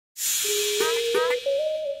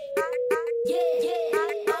Hello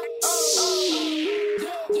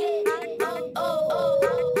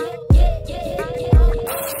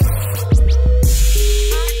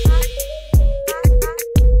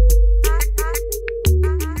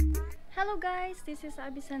guys, this is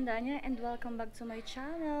Cendaña and welcome back to my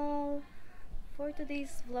channel. For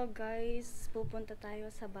today's vlog guys, pupunta tayo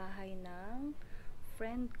sa bahay ng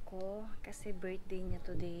friend ko kasi birthday niya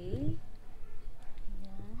today.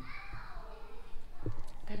 Ayan.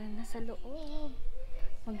 Tara na sa loob.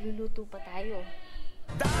 Magluluto pa tayo.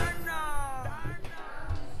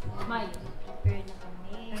 May, prepare na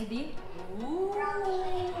kami. Ready? Ooh!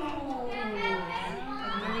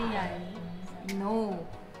 Biryani? No.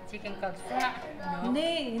 Chicken kapsa? No.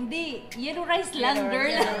 Hindi. Yellow rice lang, girl.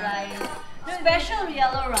 Yellow rice. Special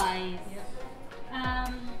yellow rice.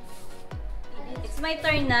 It's my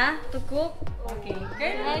turn na to cook. Okay.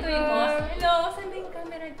 Girl, Hi, ano mo? girl. Hello, saan ba yung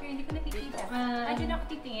camera, girl? Hindi ko nakikita. Diyan ako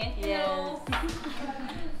titingin. Hello.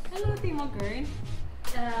 Hello, Timo, girl.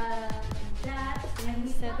 And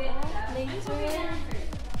set up later.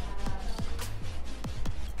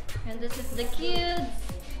 And this is the kids.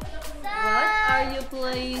 What are you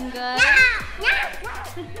playing, guys?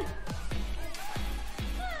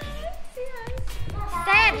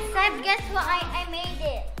 Seb, guess what? I made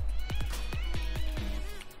it.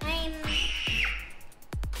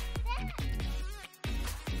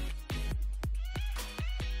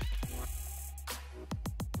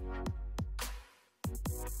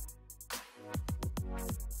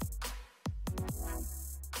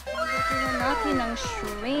 Tignan natin ang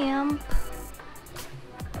shrimp.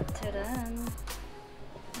 Taran.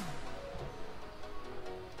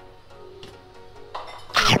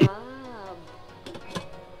 Wow.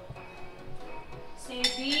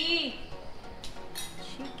 Sebi!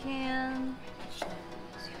 Chicken.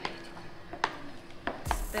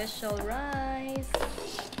 Special rice.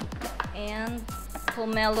 And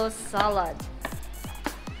pomelo salad.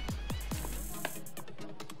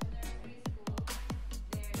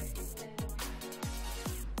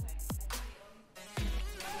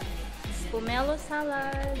 Pomelo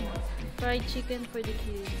salad, fried chicken for the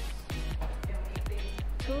kids,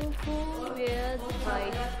 tofu with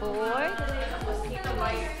fried pork,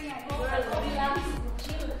 crab,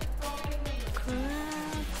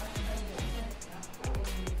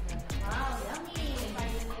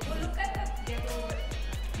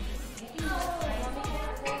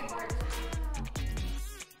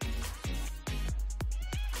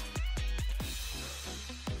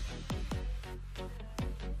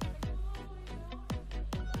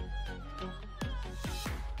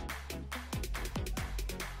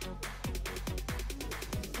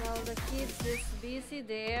 while the kids is busy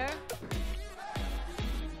there.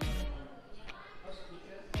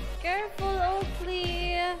 Careful,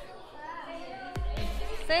 Oakley.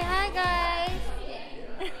 Say hi, guys.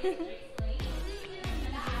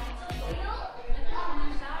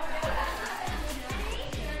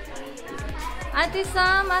 Ate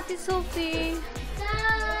Sam, Ate Sophie.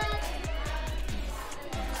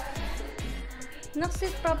 Knock,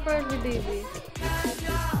 sit properly, baby.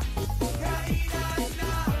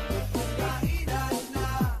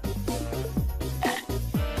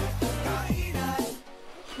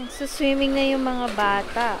 Swimming na yung mga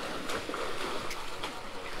bata.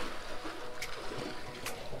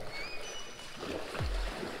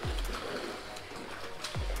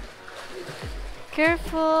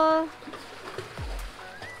 Careful.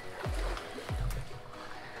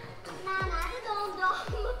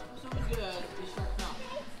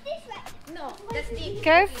 No, that's deep.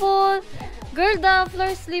 Careful. Girl, the floor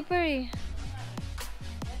is slippery.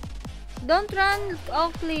 Don't run,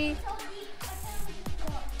 Oakley.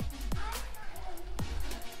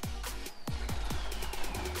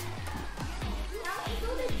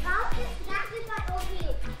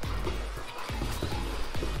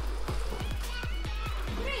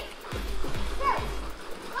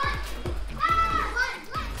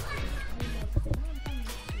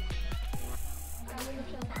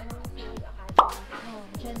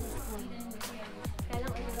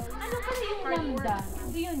 Lambda.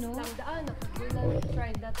 Do you know? Lambda, we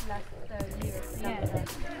tried that last year. Lambda.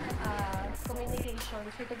 Communication.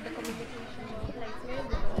 So, took the communication flights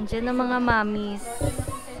ngayon. Andiyan ang mga mommies.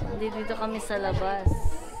 Dito kami sa labas.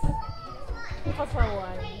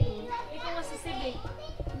 Kasawan. Ito nga sa Civic.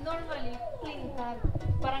 Normally, plain tag.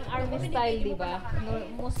 Parang army style, di ba?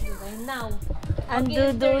 Most of the time. Now,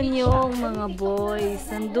 Andun yung mga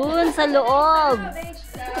boys. Andun sa loob.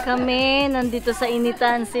 Kami, nandito sa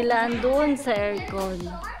initan. Sila andun sa aircon.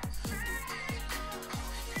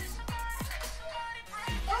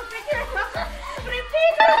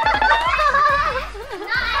 Repeat!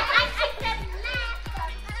 No, I said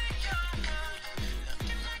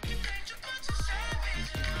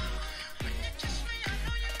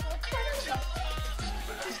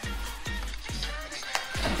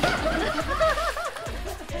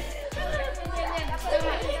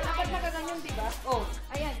Oh.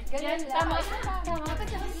 Ayan, ganyan lang. Tama.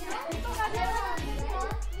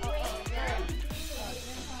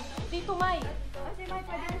 Dito, May.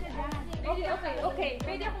 Okay.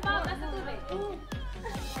 Pwede akong makakas sa tubig.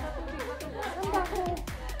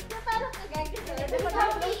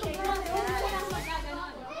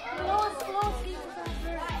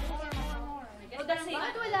 O, that's it.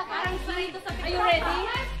 Are you ready?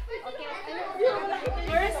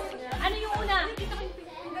 First, ano yung una?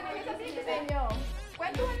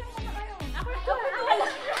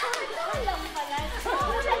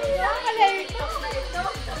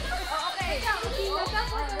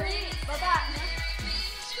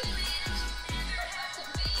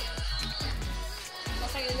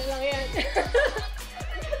 Okay, ano lang yan.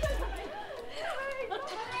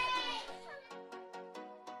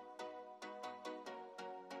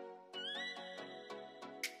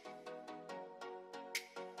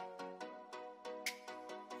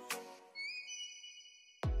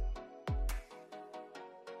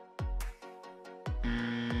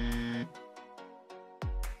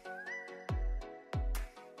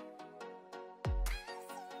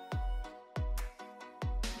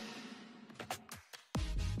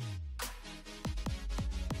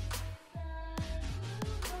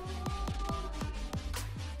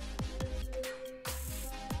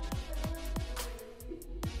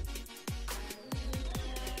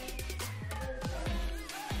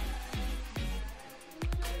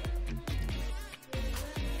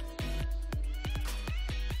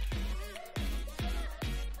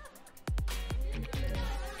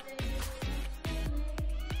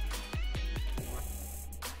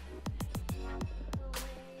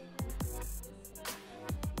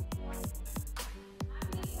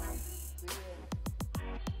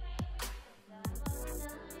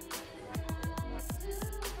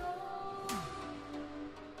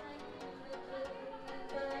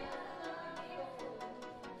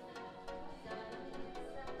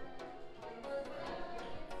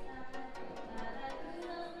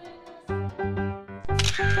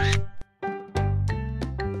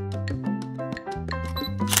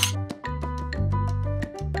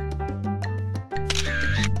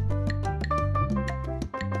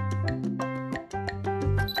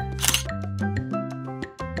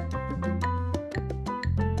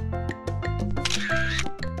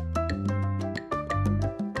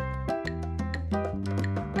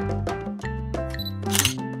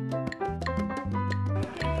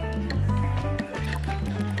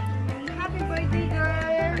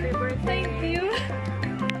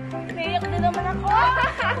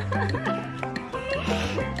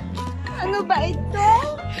 Ano ba ito?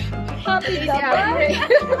 Happy dapat?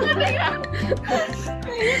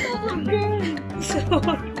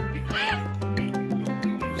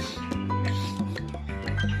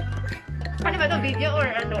 Ano ba ito? Video or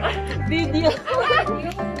ano? Video.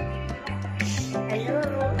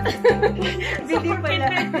 Video pala.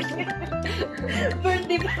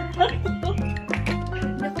 Birthday pa lang ito.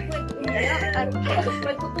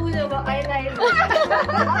 Magtutulo ba? Eyeliner.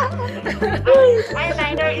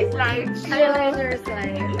 Eyeliner is life. Eyeliner is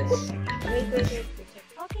life. Wait.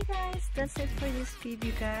 Okay guys, that's it for this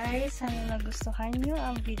video guys. Sana nagustuhan nyo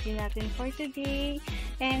ang video natin for today.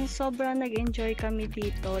 And sobrang nag-enjoy kami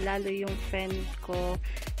dito, lalo yung friend ko.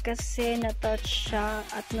 Kasi na-touch siya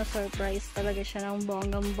at na-surprise talaga siya ng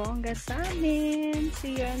bonggang-bongga sa amin.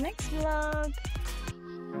 See you on next vlog!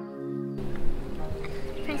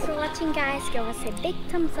 Thanks for watching guys. Give us a big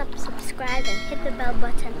thumbs up, subscribe and hit the bell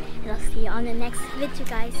button. And I'll see you on the next video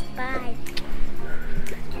guys. Bye!